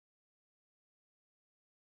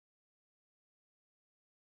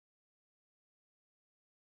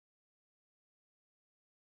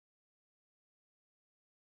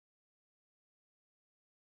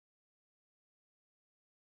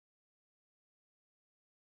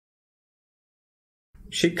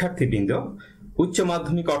শিক্ষার্থীবৃন্দ, উচ্চ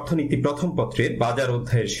মাধ্যমিক অর্থনীতি প্রথম পত্রের বাজার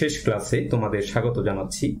অধ্যায়ের শেষ ক্লাসে তোমাদের স্বাগত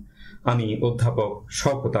জানাচ্ছি। আমি অধ্যাপক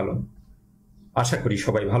শওকত আলম। আশা করি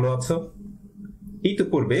সবাই ভালো আছো।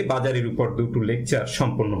 ইতিপূর্বে বাজারের উপর দুটো লেকচার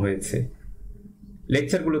সম্পন্ন হয়েছে।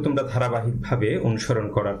 লেকচারগুলো তোমরা ধারাবাহিকভাবে অনুসরণ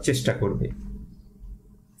করার চেষ্টা করবে।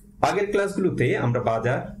 আগের ক্লাসগুলোতে আমরা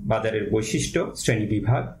বাজারের বৈশিষ্ট্য,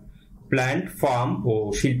 শ্রেণীবিভাগ, প্ল্যান্ট, ফার্ম ও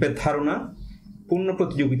শিল্পের ধারণা, পূর্ণ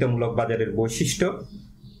প্রতিযোগিতামূলক বাজারের বৈশিষ্ট্য,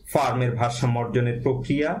 ফার্মের ভারসাম্য অর্জনের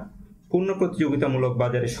প্রক্রিয়া, পূর্ণ প্রতিযোগিতামূলক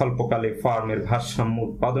বাজারে স্বল্পকালে ফার্মের ভারসাম্য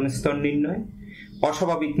উৎপাদন স্তর নির্ণয়,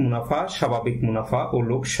 অস্বাভাবিক মুনাফা, স্বাভাবিক মুনাফা ও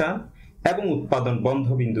লোকসান এবং উৎপাদন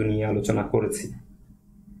বন্ধবিন্দু নিয়ে আলোচনা করেছি।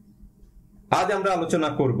 আজ আমরা আলোচনা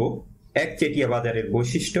করব একচেটিয়া বাজারের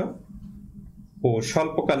বৈশিষ্ট্য ও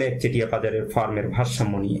স্বল্পকালে একচেটিয়া বাজারের ফার্মের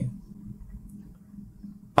ভারসাম্য নিয়ে।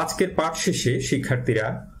 আজকের পাঠ শেষে শিক্ষার্থীরা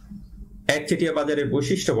একচেটিয়া বাজারের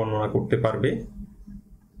বৈশিষ্ট্য বর্ণনা করতে পারবে,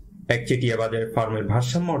 একচেটিয়া বাজারের ফার্মের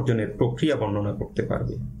ভারসাম্য অর্জনের প্রক্রিয়া বর্ণনা করতে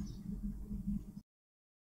পারবে।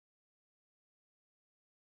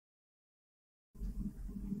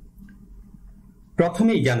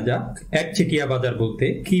 প্রথমেই জানা যাক একচেটিয়া বাজার বলতে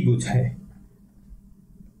কি বোঝায়।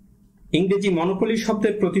 ইংরেজি মনোপলি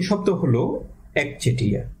শব্দের প্রতিশব্দ হল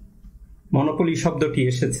একচেটিয়া। মনোপলি শব্দটি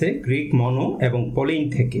এসেছে গ্রিক মনো এবং পলিন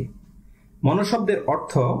থেকে। মনো শব্দের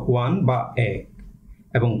অর্থ ওয়ান বা এক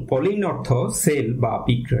এবং পলিন অর্থ সেল বা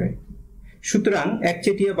বিক্রয়। সুতরাং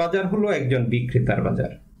একচেটিয়া বাজার হলো একজন বিক্রেতার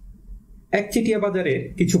বাজার। একচেটিয়া বাজারের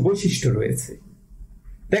কিছু বৈশিষ্ট্য রয়েছে,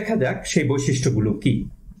 দেখা যাক সেই বৈশিষ্ট্যগুলো কি।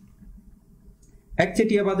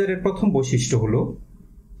 একচেটিয়া বাজারের প্রথম বৈশিষ্ট্য হলো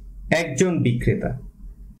একজন বিক্রেতা।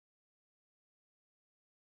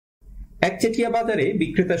 একচেটিয়া বাজারে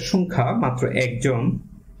বিক্রেতার সংখ্যা মাত্র একজন,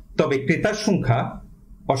 তবে ক্রেতার সংখ্যা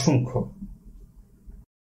অসংখ্য।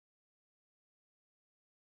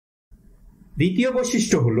 দ্বিতীয়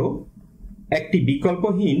বৈশিষ্ট্য হলো একটি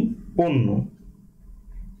বিকল্পহীন পণ্য।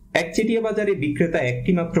 একচেটিয়া বাজারে বিক্রেতা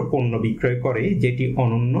একটি মাত্র পণ্য বিক্রয় করে যেটি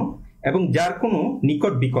অনন্য এবং যার কোনো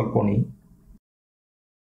নিকট বিকল্প নেই।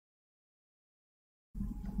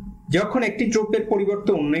 যখন একটি দ্রব্যের পরিবর্তে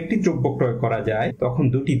অন্য একটি দ্রব্য ক্রয় করা যায় তখন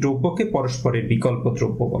দুটি দ্রব্যকে পরস্পরের বিকল্প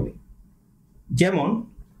দ্রব্য বলে। যেমন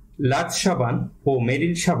লাক্স সাবান ও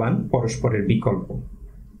মেরিল সাবান পরস্পরের বিকল্প।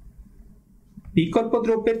 বিকল্প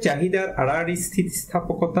দ্রব্যের চাহিদার আড়াআড়ি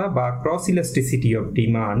স্থিতিস্থাপকতা বা ক্রস ইলাস্টিসিটি অফ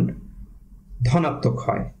ডিমান্ড ধনাত্মক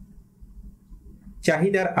হয়।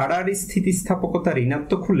 চাহিদার আড়াআড়ি স্থিতিস্থাপকতা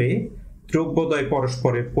ঋণাত্মক হলে দ্রব্যদ্বয়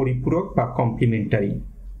পরস্পরের পরিপূরক বা কমপ্লিমেন্টারি।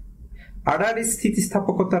 আড়াআড়ি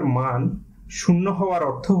স্থিতিস্থাপকতার মান শূন্য হওয়ার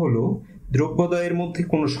অর্থ হল দ্রব্যদ্বয়ের মধ্যে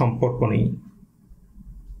কোনো সম্পর্ক নেই।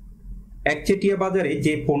 একচেটিয়া বাজারে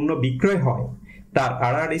যে পণ্য বিক্রয় হয় তার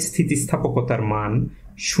আড়াআড়ি স্থিতিস্থাপকতার মান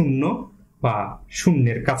শূন্য বা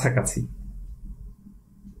শূন্যের কাছাকাছি।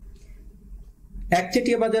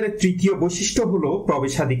 একচেটিয়া বাজারের তৃতীয় বৈশিষ্ট্য হল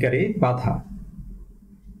প্রবেশাধিকারে বাধা।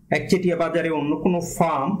 একচেটিয়া বাজারে অন্য কোনো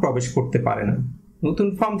ফার্ম প্রবেশ করতে পারে না। নতুন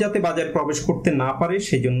ফার্ম যাতে বাজারে প্রবেশ করতে না পারে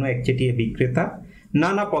সেজন্য একচেটিয়া বিক্রেতা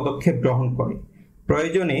নানা পদক্ষেপ গ্রহণ করে,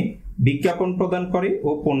 প্রয়োজনে বিজ্ঞাপন প্রদান করে ও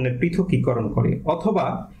পণ্যের পৃথকীকরণ করে অথবা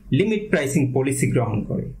লিমিট প্রাইসিং পলিসি গ্রহণ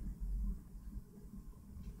করে।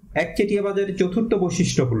 একচেটিয়া বাজারের চতুর্থ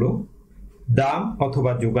বৈশিষ্ট্য হল দাম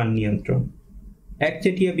অথবা যোগান নিয়ন্ত্রণ।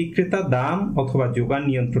 একচেটিয়া বিক্রেতা দাম অথবা যোগান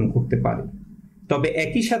নিয়ন্ত্রণ করতে পারে, তবে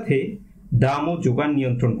একই সাথে দাম ও যোগান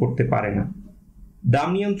নিয়ন্ত্রণ করতে পারে না। দাম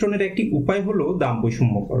নিয়ন্ত্রণের একটি উপায় হলো দাম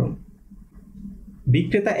বৈষম্যকরণ।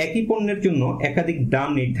 বিক্রেতা একই পণ্যের জন্য একাধিক দাম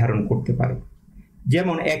নির্ধারণ করতে পারে,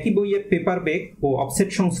 যেমন একই বইয়ের পেপার ব্যাগ ও অফসেট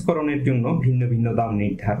সংস্করণের জন্য ভিন্ন ভিন্ন দাম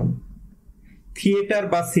নির্ধারণ। থিয়েটার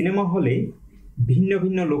বা সিনেমা হলে ভিন্ন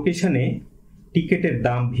ভিন্ন লোকেশনে টিকিটের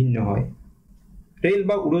দাম ভিন্ন হয়। রেল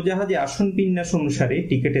বা উড়োজাহাজে আসন বিন্যাস অনুসারে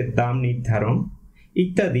টিকিটের দাম নির্ধারণ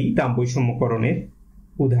ইত্যাদি দাম বৈষম্যকরণের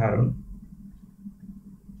উদাহরণ।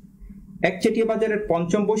 একচেটিয়া বাজারের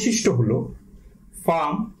পঞ্চম বৈশিষ্ট্য হল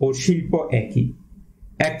ফার্ম ও শিল্প একই।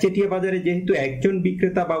 একচেটিয়া বাজারে যেহেতু একজন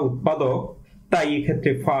বিক্রেতা বা উৎপাদক, তাই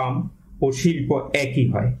এক্ষেত্রে ফার্ম ও শিল্প একই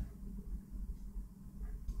হয়।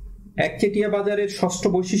 একচেটিয়া বাজারের ষষ্ঠ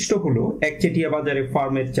বৈশিষ্ট্য হল একচেটিয়া বাজারে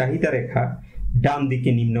ফার্মের চাহিদা রেখা ডান দিকে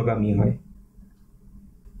নিম্নগামী হয়।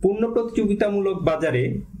 পূর্ণ প্রতিযোগিতামূলক বাজারে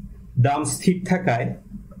দাম স্থির থাকায়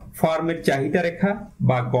ফার্মের চাহিদা রেখা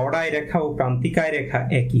বা গড় আয় রেখা ও প্রান্তিক আয় রেখা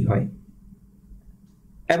একই হয়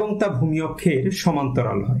এবং তা ভূমি অক্ষের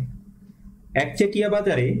সমান্তরাল হয়। একচেটিয়া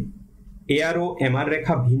বাজারে এআর ও এমআর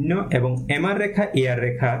রেখা ভিন্ন এবং এমআর রেখা এআর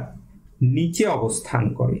রেখার নিচে অবস্থান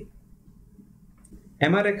করে।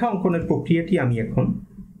 এমআর রেখা অঙ্কনের প্রক্রিয়াটি আমি এখন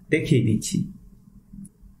দেখিয়ে দিচ্ছি।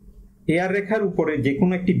 এআর রেখার উপরে যে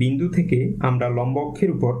কোনো একটি বিন্দু থেকে আমরা লম্ব অক্ষের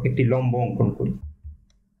উপর একটি লম্ব অঙ্কন করি।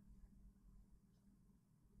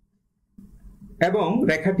 এবং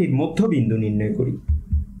রেখাটির মধ্যবিন্দু নির্ণয় করি।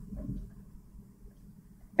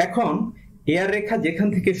 এখন এআর রেখা যেখান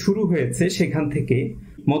থেকে শুরু হয়েছে সেখান থেকে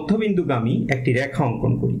মধ্যবিন্দুগামী একটি রেখা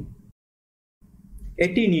অঙ্কন করি।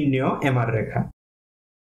 এটি নির্ণেয় এমআর রেখা।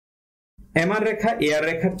 এমআর রেখা এআর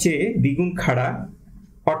রেখার চেয়ে দ্বিগুণ খাড়া,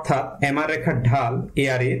 অর্থাৎ এমআর রেখার ঢাল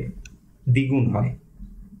এআর এর দ্বিগুণ হয়।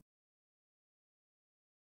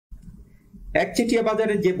 একচেটিয়া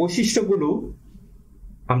বাজারের যে বৈশিষ্ট্যগুলো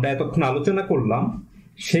আমরা এতক্ষণ আলোচনা করলাম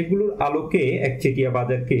সেগুলোর আলোকে একচেটিয়া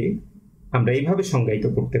বাজারকে আমরা এইভাবে সংজ্ঞায়িত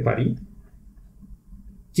করতে পারি: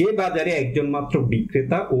 যে বাজারে একজন মাত্র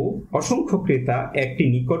বিক্রেতা ও অসংখ্য ক্রেতা একটি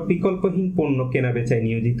নিকট বিকল্পহীন পণ্য কেনাবেচায়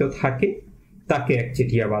নিয়োজিত থাকে তাকে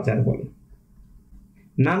একচেটিয়া বাজার বলে।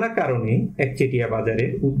 নানা কারণে একচেটিয়া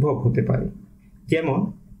বাজারের উদ্ভব হতে পারে, যেমন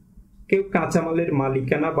কেউ কাঁচামালের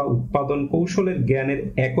মালিকানা বা উৎপাদন কৌশলের জ্ঞানের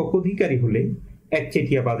একক অধিকারী হলে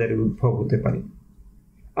একচেটিয়া বাজারের উদ্ভব হতে পারে।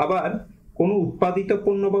 আবার কোনো উৎপাদিত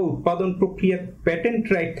পণ্য বা উৎপাদন প্রক্রিয়ার প্যাটেন্ট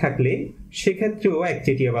রাইট থাকলে সেক্ষেত্রেও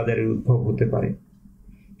একচেটিয়া বাজারের উদ্ভব হতে পারে।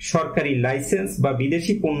 সরকারি লাইসেন্স বা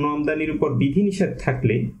বিদেশি পণ্য আমদানির উপর বিধিনিষেধ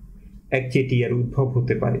থাকলে একচেটিয়ার উদ্ভব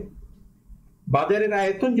হতে পারে। বাজারের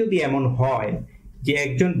আয়তন যদি এমন হয় যে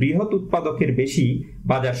একজন বৃহৎ উৎপাদকের বেশি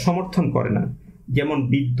বাজার সমর্থন করে না, যেমন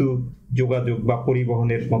বিদ্যুৎ, যোগাযোগ বা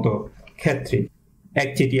পরিবহনের মতো ক্ষেত্রে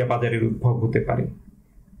একচেটিয়া বাজারের উদ্ভব হতে পারে।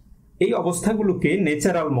 এই অবস্থাগুলোকে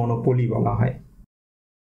ন্যাচারাল মনোপলি বলা হয়।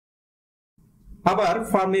 আবার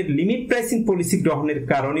ফার্মের লিমিট প্রাইসিং পলিসি গ্রহণের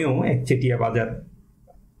কারণেও একচেটিয়া বাজার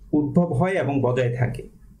উদ্ভব হয় এবং বজায় থাকে।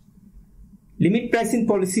 লিমিট প্রাইসিং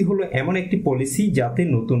পলিসি হলো এমন একটি পলিসি যাতে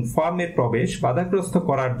নতুন ফার্মের প্রবেশ বাধাগ্রস্ত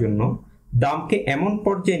করার জন্য দামকে এমন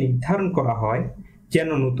পর্যায়ে নির্ধারণ করা হয় যেন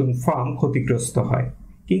নতুন ফার্ম ক্ষতিগ্রস্ত হয়,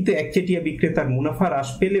 কিন্তু একচেটিয়া বিক্রেতার মুনাফা হ্রাস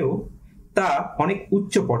পেলেও তা অনেক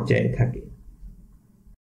উচ্চ পর্যায়ে থাকে।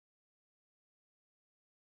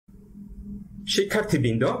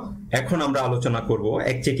 শিক্ষার্থীবৃন্দ, এখন আমরা আলোচনা করব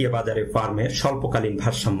একচেটিয়া বাজারে ফার্মের স্বল্পকালীন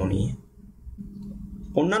ভারসাম্য নিয়ে।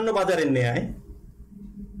 অন্যান্য বাজারের ন্যায়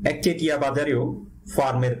একচেটিয়া বাজারেও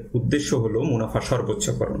ফার্মের উদ্দেশ্য হল মুনাফা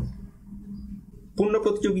সর্বোচ্চকরণ। পূর্ণ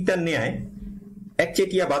প্রতিযোগিতার ন্যায়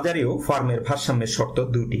একচেটিয়া বাজারেও ফার্মের ভারসাম্যের শর্ত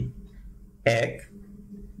দুটি: এক,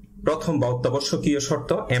 প্রথম বা অত্যাবশ্যকীয় শর্ত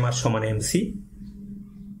এমআর সমান এমসি,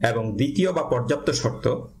 এবং দ্বিতীয় বা পর্যাপ্ত শর্ত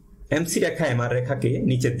এমসি রেখা এমআর রেখাকে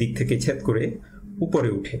নিচের দিক থেকে ছেদ করে উপরে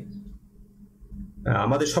উঠে।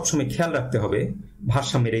 আমাদের সবসময় খেয়াল রাখতে হবে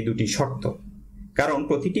ভারসাম্যের এই দুটি শর্ত, কারণ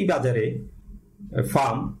প্রতিটি বাজারে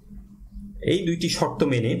ফার্ম এই দুইটি শর্ত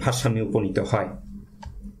মেনে ভারসাম্যে উপনীত হয়।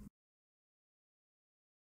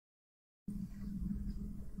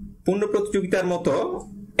 পূর্ণ প্রতিযোগিতার মতো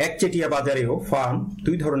একচেটিয়া বাজারেও ফার্ম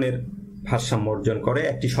দুই ধরনের ভারসাম্য অর্জন করে,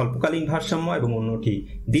 একটি স্বল্পকালীন ভারসাম্য এবং অন্যটি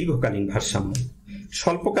দীর্ঘকালীন ভারসাম্য।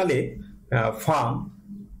 স্বল্পকালে ফার্ম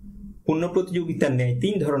পূর্ণ প্রতিযোগিতার ন্যায়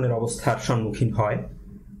তিন ধরনের অবস্থার সম্মুখীন হয়: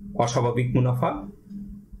 অস্বাভাবিক মুনাফা,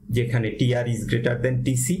 যেখানে TR is greater than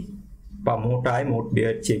TC বা মোট আয় মোট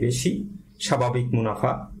ব্যয়ের চেয়ে বেশি; স্বাভাবিক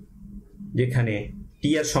মুনাফা, যেখানে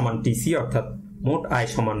টিআর সমান টিসি অর্থাৎ মোট আয়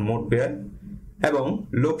সমান মোট ব্যয়; এবং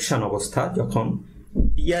লোকসান অবস্থা, যখন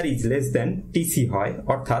TR is less than TC হয়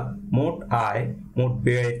অর্থাৎ মোট আয় মোট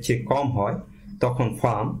ব্যয়ের চেয়ে কম হয়, তখন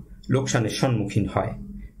ফার্ম লোকসানের সম্মুখীন হয়।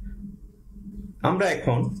 আমরা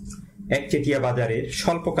এখন একচেটিয়া বাজারের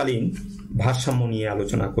স্বল্পকালীন ভারসাম্য নিয়ে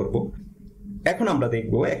আলোচনা করব। এখন আমরা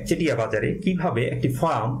দেখব একচেটিয়া বাজারে কিভাবে একটি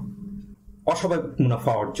ফার্ম অস্বাভাবিক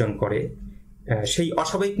মুনাফা অর্জন করে। সেই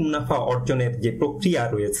অস্বাভাবিক মুনাফা অর্জনের যে প্রক্রিয়া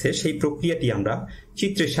রয়েছে সেই প্রক্রিয়াটি আমরা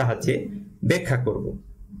চিত্রের সাহায্যে ব্যাখ্যা করব।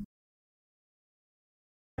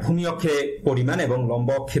 ভূমি অক্ষে পরিমাণ এবং লম্ব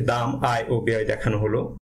অক্ষে দাম, আয় ও ব্যয় দেখানো হলো।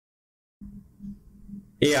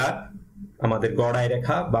 এআর আমাদের গড় আয়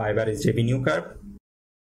রেখা বা এভারেজ রেভিনিউ কার্ভ,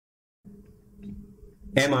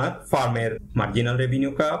 এমআর ফার্মের মার্জিনাল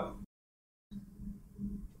রেভিনিউ কার্ভ,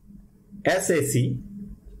 এসএসি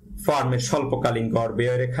ফার্মের স্বল্পকালীন গড়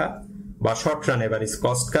ব্যয় রেখা বা short run average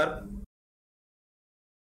cost curve,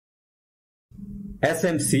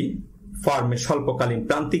 SMC ফার্মের স্বল্পকালীন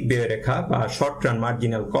প্রান্তিক ব্যয় রেখা বা short run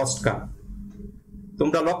marginal cost curve.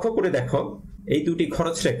 তোমরা লক্ষ্য করে দেখো এই দুটি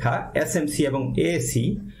খরচ রেখা এসএমসি এবং এএসি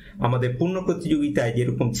আমাদের পূর্ণ প্রতিযোগিতায়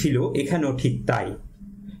যেরকম ছিল এখানেও ঠিক তাই।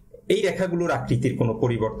 এই রেখাগুলোর আকৃতির কোনো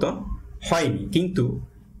পরিবর্তন হয়নি, কিন্তু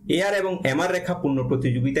এআর এবং এমআর রেখা পূর্ণ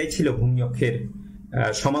প্রতিযোগিতায় ছিল ভূমি অক্ষের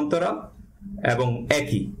সমান্তরাল এবং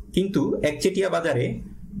একই, কিন্তু একচেটিয়া বাজারে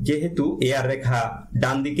যেহেতু এআর রেখা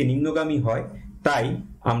ডান দিকে নিম্নগামী হয় তাই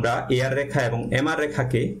আমরা এআর রেখা এবং এমআর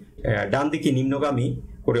রেখাকে ডান দিকে নিম্নগামী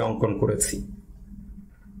করে অঙ্কন করেছি।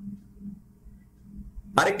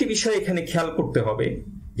 আরেকটি বিষয় এখানে খেয়াল করতে হবে,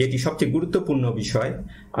 যেটি সবচেয়ে গুরুত্বপূর্ণ বিষয়,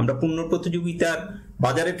 আমরা পূর্ণ প্রতিযোগিতার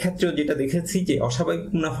বাজারের ক্ষেত্রেও যেটা দেখেছি যে অস্বাভাবিক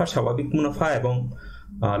মুনাফা, স্বাভাবিক মুনাফা এবং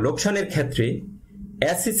লোকসানের ক্ষেত্রে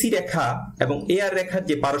এসএসসি রেখা এবং এআর রেখার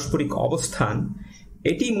যে পারস্পরিক অবস্থান,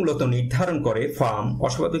 এটি মূলত নির্ধারণ করে ফার্ম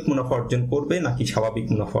অস্বাভাবিক মুনাফা অর্জন করবে নাকি স্বাভাবিক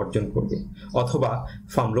মুনাফা অর্জন করবে, অথবা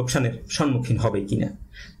ফার্ম লোকসানের সম্মুখীন হবে কিনা।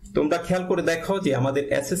 তোমরা খেয়াল করে দেখো যে আমাদের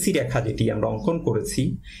এসএসসি রেখা যেটি আমরা অঙ্কন করেছি,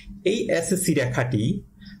 এই এসএসসি রেখাটি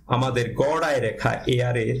আমাদের গড় আয় রেখা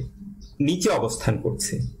এআর এর নিচে অবস্থান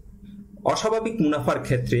করছে। অস্বাভাবিক মুনাফার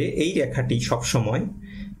ক্ষেত্রে এই রেখাটি সবসময়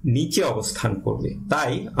নিচে অবস্থান করবে।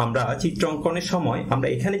 তাই আমরা চিত্র অঙ্কনের সময় আমরা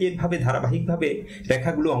এখানে যেভাবে ধারাবাহিকভাবে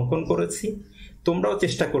রেখাগুলো অঙ্কন করেছি, তোমরাও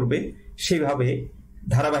চেষ্টা করবে সেইভাবে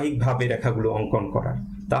ধারাবাহিকভাবে রেখাগুলো অঙ্কন করার,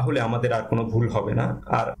 তাহলে আমাদের আর কোনো ভুল হবে না।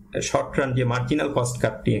 আর শর্ট রান যে মার্জিনাল কস্ট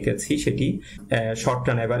কার্ভটি এঁকেছি, সেটি শর্ট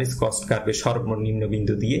রান অ্যাভারেজ কস্ট কার্ভের সর্বনিম্ন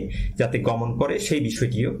বিন্দু দিয়ে যাতে গমন করে সেই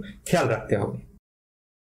বিষয়টিও খেয়াল রাখতে হবে।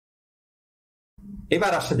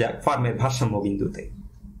 এবার আসা যাক ফার্মের ভারসাম্য বিন্দুতে।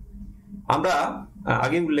 আমরা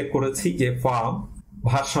আগে উল্লেখ করেছি যে ফার্ম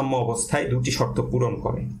ভারসাম্য অবস্থায় দুটি শর্ত পূরণ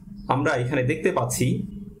করে। আমরা এখানে দেখতে পাচ্ছি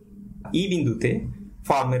ই বিন্দুতে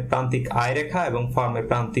ফার্মের প্রান্তিক আয় রেখা এবং ফার্মের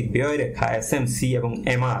প্রান্তিক ব্যয় রেখা এসএমসি এবং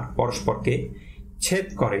এমআর পরস্পরকে ছেদ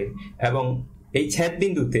করে, এবং এই ছেদ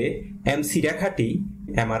বিন্দুতে এমসি রেখাটি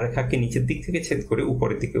এমআর রেখাকে নিচের দিক থেকে ছেদ করে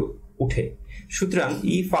উপরের দিকে উঠে। সুতরাং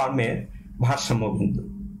ই ফার্মের ভারসাম্য বিন্দু।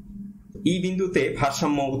 ই বিন্দুতে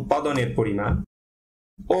ভারসাম্য উৎপাদনের পরিমাণ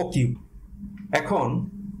ও কিউ। এখন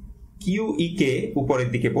কিউ ই কে উপরের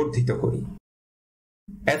দিকে বর্ধিত করি।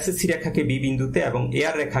 এসএসসি রেখাকে বি বিন্দুতে এবং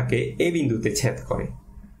এআর রেখাকে এ বিন্দুতে ছেদ করে।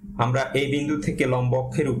 আমরা এই বিন্দু থেকে লম্ব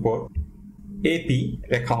অক্ষের উপর এপি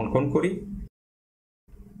রেখা অঙ্কন করি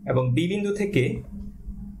এবং বি বিন্দু থেকে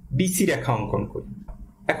বিসি রেখা অঙ্কন করি।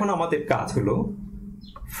 এখন আমাদের কাজ হলো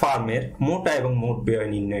ফার্মের মোট আয় এবং মোট ব্যয়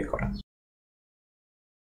নির্ণয় করা।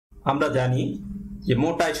 আমরা জানি যে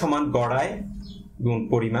মোট আয় সমান গড় আয় গুণ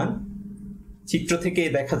পরিমাণ। চিত্র থেকে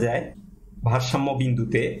দেখা যায় ভারসাম্য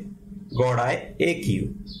বিন্দুতে গড় আয় এ কিউ।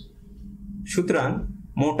 সুতরাং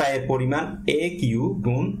মোট আয়ের পরিমাণ এ কিউ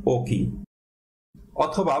গুণ ও কিউ,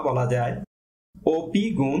 অথবা বলা যায় ও পি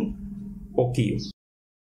গুণ ও কিউ।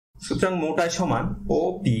 সুতরাং মোট আয় সমান ও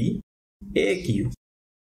পি এ কিউ।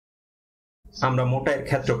 আমরা মোট আয়ের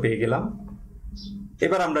ক্ষেত্র পেয়ে গেলাম।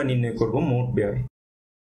 এবার আমরা নির্ণয় করব মোট ব্যয়।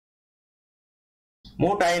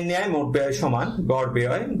 মোট আয়ের ন্যায় মোট ব্যয় সমান গড়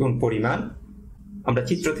ব্যয় গুণ পরিমাণ। আমরা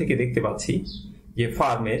চিত্র থেকে দেখতে পাচ্ছি যে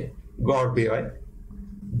ফার্মের গড় ব্যয়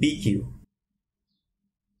বি কিউ,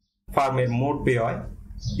 ফার্মের মোট ব্যয়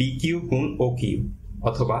বি কিউ গুণ ও কিউ,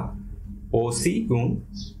 অথবা ও সি গুণ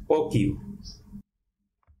ও কিউ।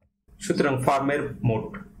 সুতরাং ফার্মের মোট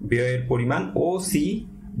ব্যয়ের পরিমাণ ও সি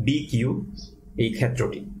বি কিউ এই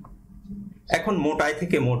ক্ষেত্রটি। এখন মোট আয়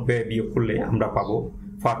থেকে মোট ব্যয় বিয়োগ করলে আমরা পাবো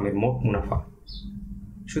ফার্মের মোট মুনাফা।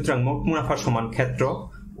 সুতরাং মোট মুনাফা সমান ক্ষেত্র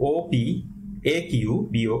ও পি এ কিউ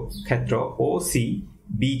বিয়োগ ক্ষেত্র ও সি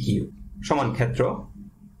বি কিউ সমান ক্ষেত্র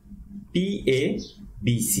পি এ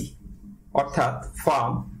বিসি। অর্থাৎ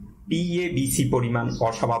ফার্ম পি এ বিসি পরিমাণ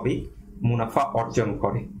অস্বাভাবিক মুনাফা অর্জন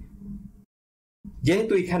করে।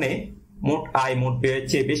 যেহেতু এখানে মোট আয় মোট ব্যয়ের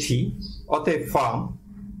চেয়ে বেশি, অতএব ফার্ম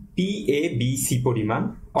পি এ বিসি পরিমাণ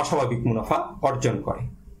অস্বাভাবিক মুনাফা অর্জন করে।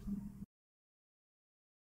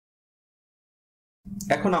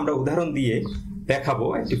 এখন আমরা উদাহরণ দিয়ে দেখাবো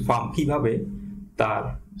একটি ফার্ম কিভাবে তার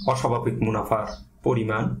অস্বাভাবিক মুনাফার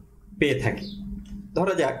পরিমাণ পেয়ে থাকে।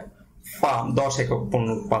 ধরা যাক ফার্ম 10 একক পণ্য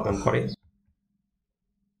উৎপাদন করে।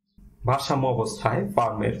 ভারসাম্য অবস্থায়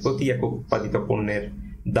ফার্মের প্রতি একক উৎপাদিত পণ্যের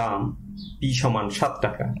দাম পি সমান 7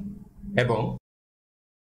 টাকা এবং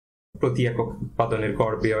প্রতি একক উৎপাদনের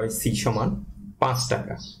গড় ব্যয় সি সমান 5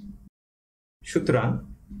 টাকা। সুতরাং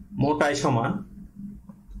মোট আয় সমান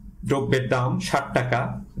দ্রব্যের দাম 60 টাকা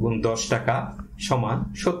গুণ 10 টাকা সমান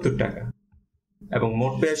 70 টাকা এবং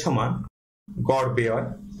মোট ব্যয় সমান গড় ব্যয়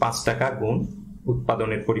 5 টাকা গুণ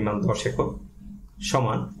উৎপাদনের পরিমাণ 10 একক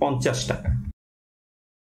সমান 50 টাকা।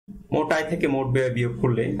 মোট আয় থেকে মোট ব্যয় বিয়োগ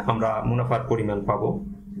করলে আমরা মুনাফার পরিমাণ পাবো।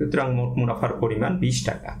 সুতরাং মোট মুনাফার পরিমাণ 20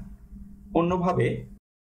 টাকা। অন্যভাবে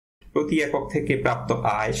প্রতি একক থেকে প্রাপ্ত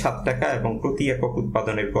আয় 7 টাকা এবং প্রতি একক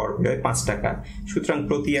উৎপাদনের গড় ব্যয় 5 টাকা। সুতরাং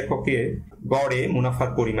প্রতি এককের গড়ে মুনাফার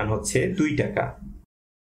পরিমাণ হচ্ছে 2 টাকা।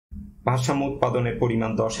 ভারসাম্য উৎপাদনের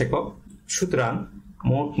পরিমাণ 10 একক। সুতরাং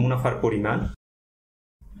মোট মুনাফার পরিমাণ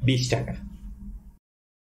 20 টাকা।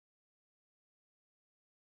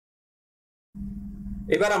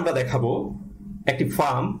 এবার আমরা দেখাবো একটি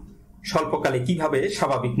ফার্ম স্বল্পকালে কিভাবে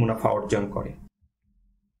স্বাভাবিক মুনাফা অর্জন করে।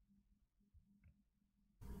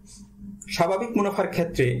 স্বাভাবিক মুনাফার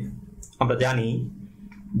ক্ষেত্রে আমরা জানি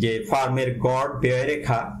যে ফার্মের গড় ব্যয়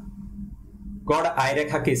রেখা গড় আয়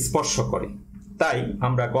রেখাকে স্পর্শ করে। তাই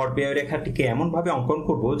আমরা গড় ব্যয় রেখাটিকে এমনভাবে অঙ্কন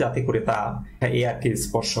করব যাতে করে তা AR কে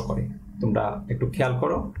স্পর্শ করে। তোমরা একটু খেয়াল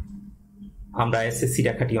করো, আমরা SSC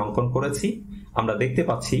রেখাটি অঙ্কন করেছি, আমরা দেখতে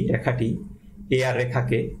পাচ্ছি রেখাটি AR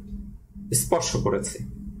রেখাকে স্পর্শ করেছে।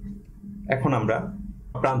 এখন আমরা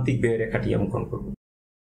প্রান্তিক ব্যয় রেখাটি অঙ্কন করব।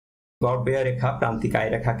 গড় ব্যয় রেখা প্রান্তিক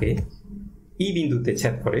আয় রেখাকে ই বিন্দুতে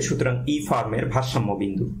ছেদ করে, সুতরাং ই ফার্মের ভারসাম্য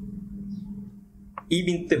বিন্দু। ই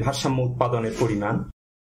বিন্দুতে ভারসাম্য উৎপাদনের পরিমাণ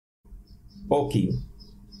ও কিউ।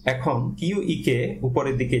 এখন কিউ ই কে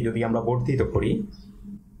উপরের দিকে যদি আমরা বর্ধিত করি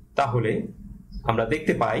তাহলে আমরা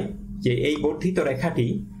দেখতে পাই যে এই বর্ধিত রেখাটি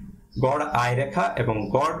গড় আয় রেখা এবং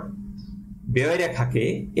গড় ব্যয় রেখাকে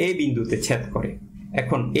এ বিন্দুতে ছেদ করে।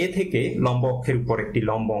 এখন এ থেকে লম্ব অক্ষের উপর একটি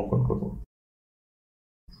লম্ব অঙ্কন করব।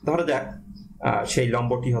 ধরা যাক সেই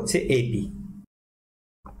লম্বটি হচ্ছে এপি।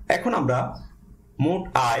 এখন আমরা মোট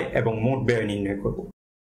আয় এবং মোট ব্যয় নির্ণয় করব।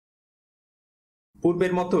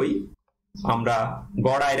 পূর্বের মতোই আমরা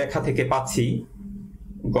গড় আয় রেখা থেকে পাচ্ছি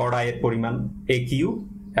গড় আয়ের পরিমাণ এ কিউ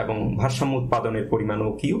এবং ভারসাম্য উৎপাদনের পরিমাণ ও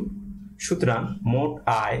কিউ। সুতরাং মোট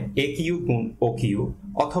আয় এ কিউ গুণ ও কিউ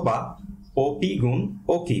অথবা ওপি গুণ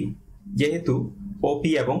ও কিউ, যেহেতু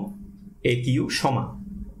ওপি এবং এ কিউ সমান,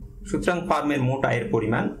 সুতরাং ফার্মের মোট আয়ের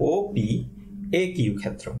পরিমাণ ওপি এ কিউ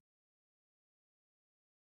ক্ষেত্র।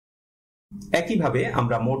 একইভাবে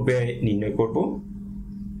আমরা মোট ব্যয় নির্ণয় করব।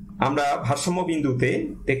 আমরা ভারসাম্য বিন্দুতে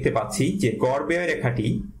দেখতে পাচ্ছি যে গড় ব্যয় রেখাটি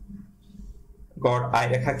গড় আয়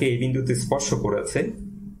রেখাকে এই বিন্দুতে স্পর্শ করেছে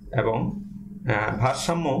এবং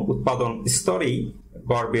ভারসাম্য উৎপাদন স্তরেই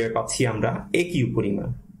গড় ব্যয় পাচ্ছি আমরা এ কিউ পরিমাণ।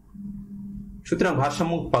 সুতরাং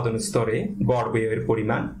ভারসাম্য উৎপাদন স্তরে গড় ব্যয়ের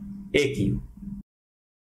পরিমাণ এ কিউ।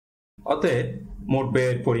 অতএব মোট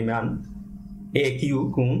ব্যয়ের পরিমাণ এ কিউ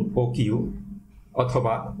গুণ ও কিউ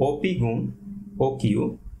অথবা ওপি গুণ ও কিউ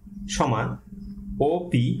সমান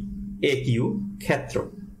ওপি এ কিউ ক্ষেত্র।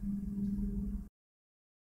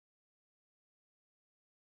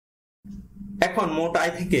 এখন মোট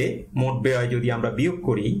আয় থেকে মোট ব্যয় যদি আমরা বিয়োগ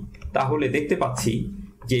করি তাহলে দেখতে পাচ্ছি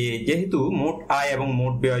যে যেহেতু মোট আয় এবং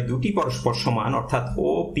মোট ব্যয় দুটি পরস্পর সমান, অর্থাৎ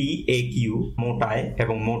ওপি এ কিউ মোট আয়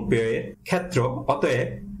এবং মোট ব্যয়ের ক্ষেত্র, অতএব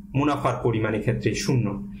মুনাফার পরিমাণ ক্ষেত্রে শূন্য।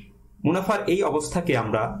 মুনাফার এই অবস্থাকে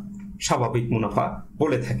আমরা স্বাভাবিক মুনাফা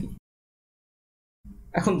বলে থাকি।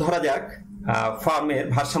 এখন ধরা যাক ফার্মের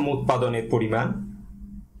ভারসাম্য উৎপাদনের পরিমাণ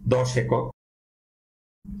 10 একক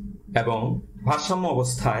এবং ভারসাম্য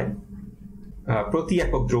অবস্থায় প্রতি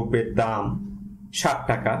একক দ্রব্যের দাম 60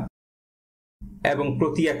 টাকা এবং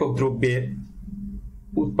প্রতি একক দ্রব্যের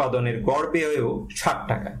উৎপাদনের গড় ব্যয়ও 60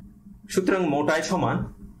 টাকা। সুতরাং মোট আয় সমান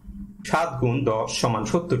 7 গুণ 10 সমান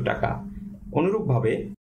 70 টাকা। অনুরূপভাবে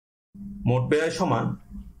মোট ব্যয় সমান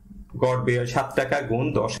গড় ব্যয় 7 টাকা গুণ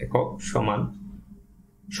 10 একক সমান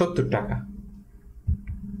 70 টাকা।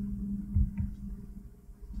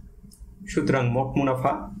 সুতরাং মোট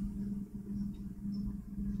মুনাফা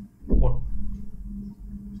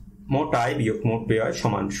মোট আয় বিয়োগ মোট ব্যয়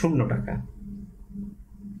সমান 0 টাকা।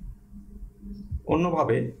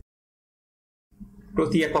 অন্যভাবে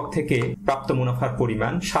প্রতি একক থেকে প্রাপ্ত মুনাফার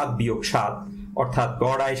পরিমাণ 7 বিয়োগ 7, অর্থাৎ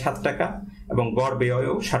গড় আয় 7 টাকা এবং গড়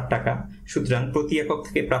ব্যয়ও 60 টাকা। সুতরাং প্রতি একক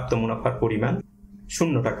থেকে প্রাপ্ত মুনাফার পরিমাণ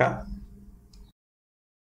 0 টাকা।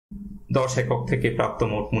 10 একক থেকে প্রাপ্ত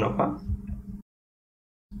মোট মুনাফা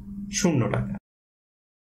 0 টাকা।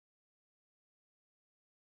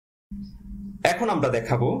 এখন আমরা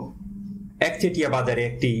দেখাবো একচেটিয়া বাজারে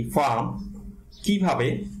একটি ফার্ম কিভাবে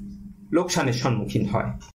লোকসানের সম্মুখীন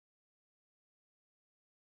হয়।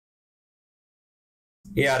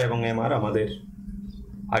 এআর এবং এমআর আমাদের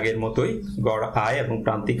আগের মতোই গড় আয় এবং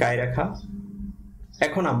প্রান্তিক আয় রেখা।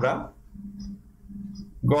 এখন আমরা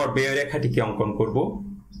গড় ব্যয় রেখাটিকে অঙ্কন করব।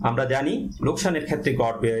 আমরা জানি লোকসানের ক্ষেত্রে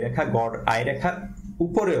গড় ব্যয় রেখা গড় আয় রেখার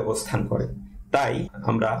উপরে অবস্থান করে, তাই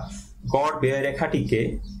আমরা গড় ব্যয় রেখাটিকে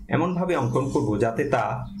এমনভাবে অঙ্কন করব যাতে তা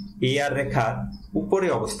এআর রেখার উপরে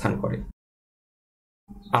অবস্থান করে।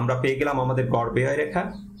 আমরা পেয়ে গেলাম আমাদের গড় ব্যয় রেখা।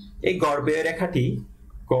 এই গড় ব্যয় রেখাটি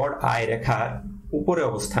গড় আয় রেখার উপরে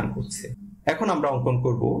অবস্থান করছে। এখন আমরা অঙ্কন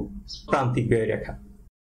করব প্রান্তিক ব্যয় রেখা।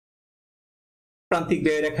 প্রান্তিক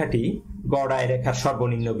ব্যয় রেখাটি গড় আয় রেখার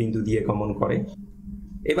সর্বনিম্ন বিন্দু দিয়ে গমন করে।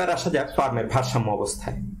 এবার আসা যাক ফার্মের ভারসাম্য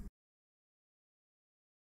অবস্থায়।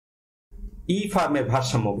 ই ফার্মের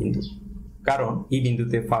ভারসাম্য বিন্দু, কারণ ই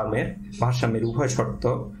বিন্দুতে ফার্মের ভারসাম্যের উভয় শর্ত,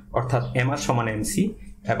 অর্থাৎ এমআর সমান এমসি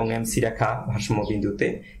এবং এমসি রেখা ভারসাম্য বিন্দুতে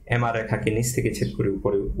এমআর রেখাকে নিচ থেকে ছেদ করে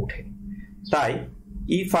উপরে উঠে। তাই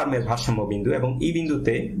ই ফার্মের ভারসাম্য বিন্দু এবং ই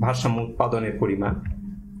বিন্দুতে ভারসাম্য উৎপাদনের পরিমাণ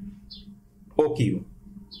ও কিউ।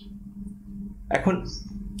 এখন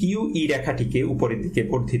কিউ ই রেখাটিকে উপরের দিকে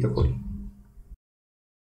বর্ধিত করি।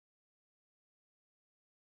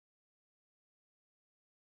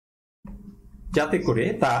 যাতে করে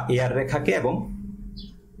তা এআর রেখাকে এবং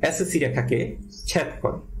এসএসসি রেখাকে ছেদ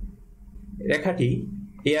করে। রেখাটি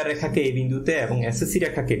এআর রেখাকে এ বিন্দুতে এবং এসএসসি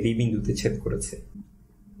রেখাকে বি বিন্দুতে ছেদ করেছে।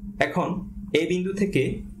 এখন এই বিন্দু থেকে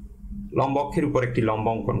লম্ব অক্ষের উপর একটি লম্ব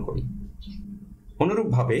অঙ্কন করি।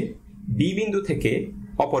 অনুরূপভাবে বি বিন্দু থেকে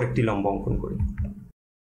অপর একটি লম্ব অঙ্কন করি।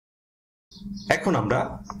 এখন আমরা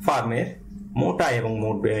ফার্মের মোট আয় এবং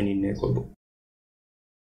মোট ব্যয় নির্ণয় করব।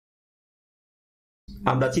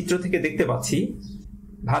 আমরা চিত্র থেকে দেখতে পাচ্ছি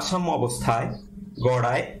ভারসাম্য অবস্থায় গড়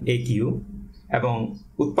আয় এ কিউ এবং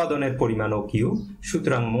উৎপাদনের পরিমাণ ও কিউ।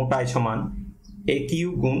 সুতরাং মোট আয় সমান এ কিউ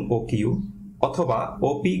গুণ ও কিউ অথবা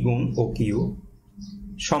ওপি গুণ ও কিউ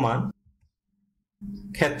সমান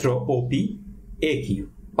ক্ষেত্র ওপি এ কিউ।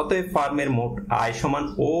 অতএব ফার্মের মোট আয় সমান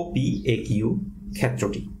ওপি এ কিউ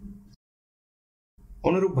ক্ষেত্রটি।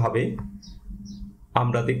 অনুরূপভাবে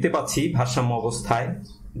আমরা দেখতে পাচ্ছি ভারসাম্য অবস্থায়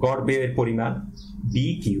গড় ব্যয়ের পরিমাণ বি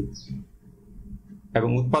কিউ এবং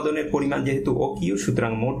উৎপাদনের পরিমাণ যেহেতু ও কিউ,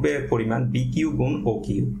 সুতরাং মোট ব্যয়ের পরিমাণ বি কিউ গুণ ও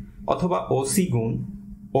কিউ অথবা ওসি গুণ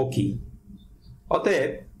ও কিউ।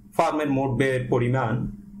 অতএব ফার্মের মোট ব্যয়ের পরিমাণ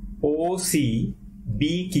ওসি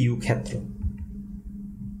বি কিউ ক্ষেত্র।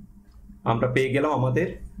 আমরা পেয়ে গেলাম আমাদের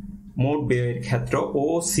মোট ব্যয়ের ক্ষেত্র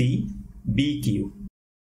ওসি বি কিউ।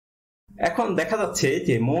 এখন দেখা যাচ্ছে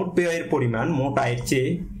যে মোট ব্যয়ের পরিমাণ মোট আয়ের চেয়ে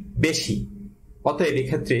বেশি, অতএব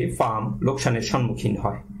এক্ষেত্রে ফার্ম লোকসানের সম্মুখীন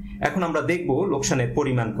হয়। এখন আমরা দেখব লোকসানের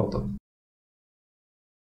পরিমাণ কত।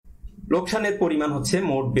 লোকসানের পরিমাণ হচ্ছে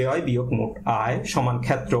মোট ব্যয় বিয়োগ মোট আয় সমান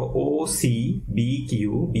ক্ষেত্র ও সি বি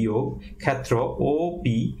কিউ বিয়োগ ক্ষেত্র ও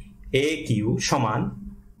পি এ কিউ সমান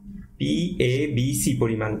পি এ বি সি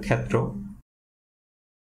পরিমাণ ক্ষেত্র।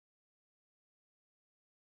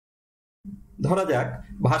 ধরা যাক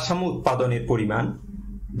ভারসাম্য উৎপাদনের পরিমাণ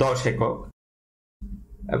 10 একক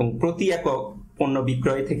এবং প্রতি একক পণ্য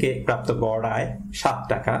বিক্রয় থেকে প্রাপ্ত গড় আয় 7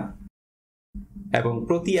 টাকা এবং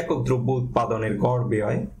প্রতি একক দ্রব্য উৎপাদনের গড়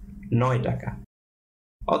ব্যয় 9 টাকা।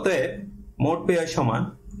 অতএব মোট ব্যয় সমান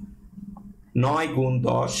 9 গুণ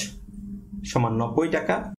 10 সমান 90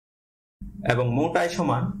 টাকা এবং মোট আয়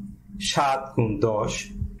সমান 7 গুণ 10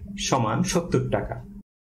 সমান 70 টাকা।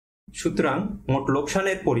 সুতরাং মোট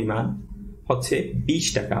লোকসানের পরিমাণ হচ্ছে 20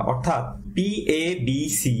 টাকা, অর্থাৎ পি এ বি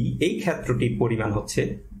সি এই ক্ষেত্রটির পরিমাণ হচ্ছে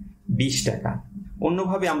 20 টাকা।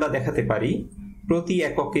 অন্যভাবে আমরা দেখাতে পারি প্রতি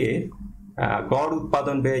এককে গড়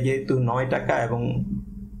উৎপাদন ব্যয় যেহেতু 9 টাকা এবং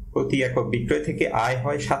প্রতি একক বিক্রয় থেকে আয়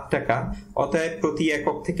হয় 7 টাকা, অতএব প্রতি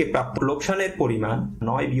একক থেকে প্রাপ্ত লোকসানের পরিমাণ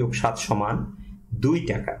 9 বিয়োগ 7 সমান 2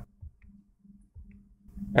 টাকা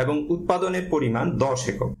এবং উৎপাদনের পরিমাণ 10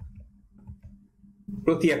 একক।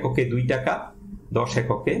 প্রতি এককে 2 টাকা, 10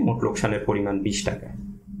 এককে মোট লোকসানের পরিমাণ 20 টাকা।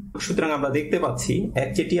 সুতরাং আমরা দেখতে পাচ্ছি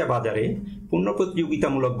একচেটিয়া বাজারে পূর্ণ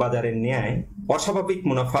প্রতিযোগিতামূলক বাজারের ন্যায় অস্বাভাবিক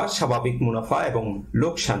মুনাফা, স্বাভাবিক মুনাফা এবং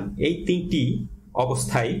লোকসান এই তিনটি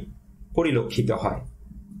অবস্থায় পরিলক্ষিত হয়।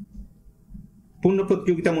 পূর্ণ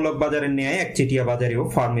প্রতিযোগিতামূলক বাজারের ন্যায় একচেটিয়া বাজারেও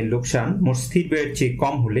ফার্মের লোকসান মোট স্থির ব্যয়ের চেয়ে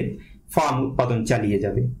কম হলে ফার্ম উৎপাদন চালিয়ে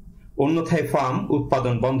যাবে, অন্যথায় ফার্ম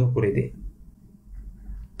উৎপাদন বন্ধ করে দেয়।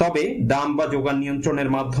 তবে দাম বা যোগান নিয়ন্ত্রণের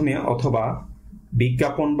মাধ্যমে অথবা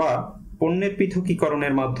বিজ্ঞাপন বা পণ্যের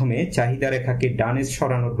পৃথকীকরণের মাধ্যমে চাহিদা রেখাকে ডানে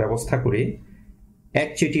সরানোর ব্যবস্থা করে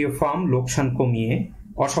একচেটিয়া ফার্ম লোকসান কমিয়ে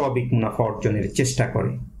অস্বাভাবিক মুনাফা অর্জনের চেষ্টা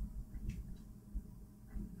করে।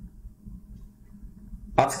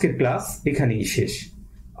 আজকের ক্লাস এখানেই শেষ।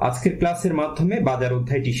 আজকের ক্লাসের মাধ্যমে বাজার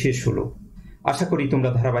অধ্যায়টি শেষ হলো। আশা করি তোমরা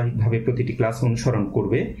ধারাবাহিকভাবে প্রতিটি ক্লাস অনুসরণ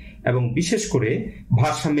করবে এবং বিশেষ করে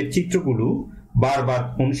ভারসাম্যের চিত্রগুলো বারবার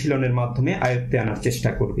অনুশীলনের মাধ্যমে আয়ত্তে আনার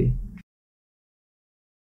চেষ্টা করবে।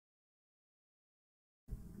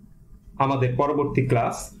 আমাদের পরবর্তী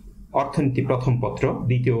ক্লাস অর্থনীতি প্রথম পত্র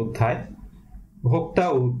দ্বিতীয় অধ্যায় ভোক্তা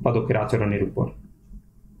ও উৎপাদকের আচরণের উপর।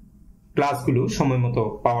 ক্লাসগুলো সময় মতো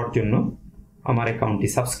পাওয়ার জন্য আমার অ্যাকাউন্টটি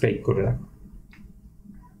সাবস্ক্রাইব করে রাখো।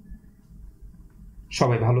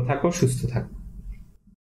 সবাই ভালো থাকো, সুস্থ থাকো।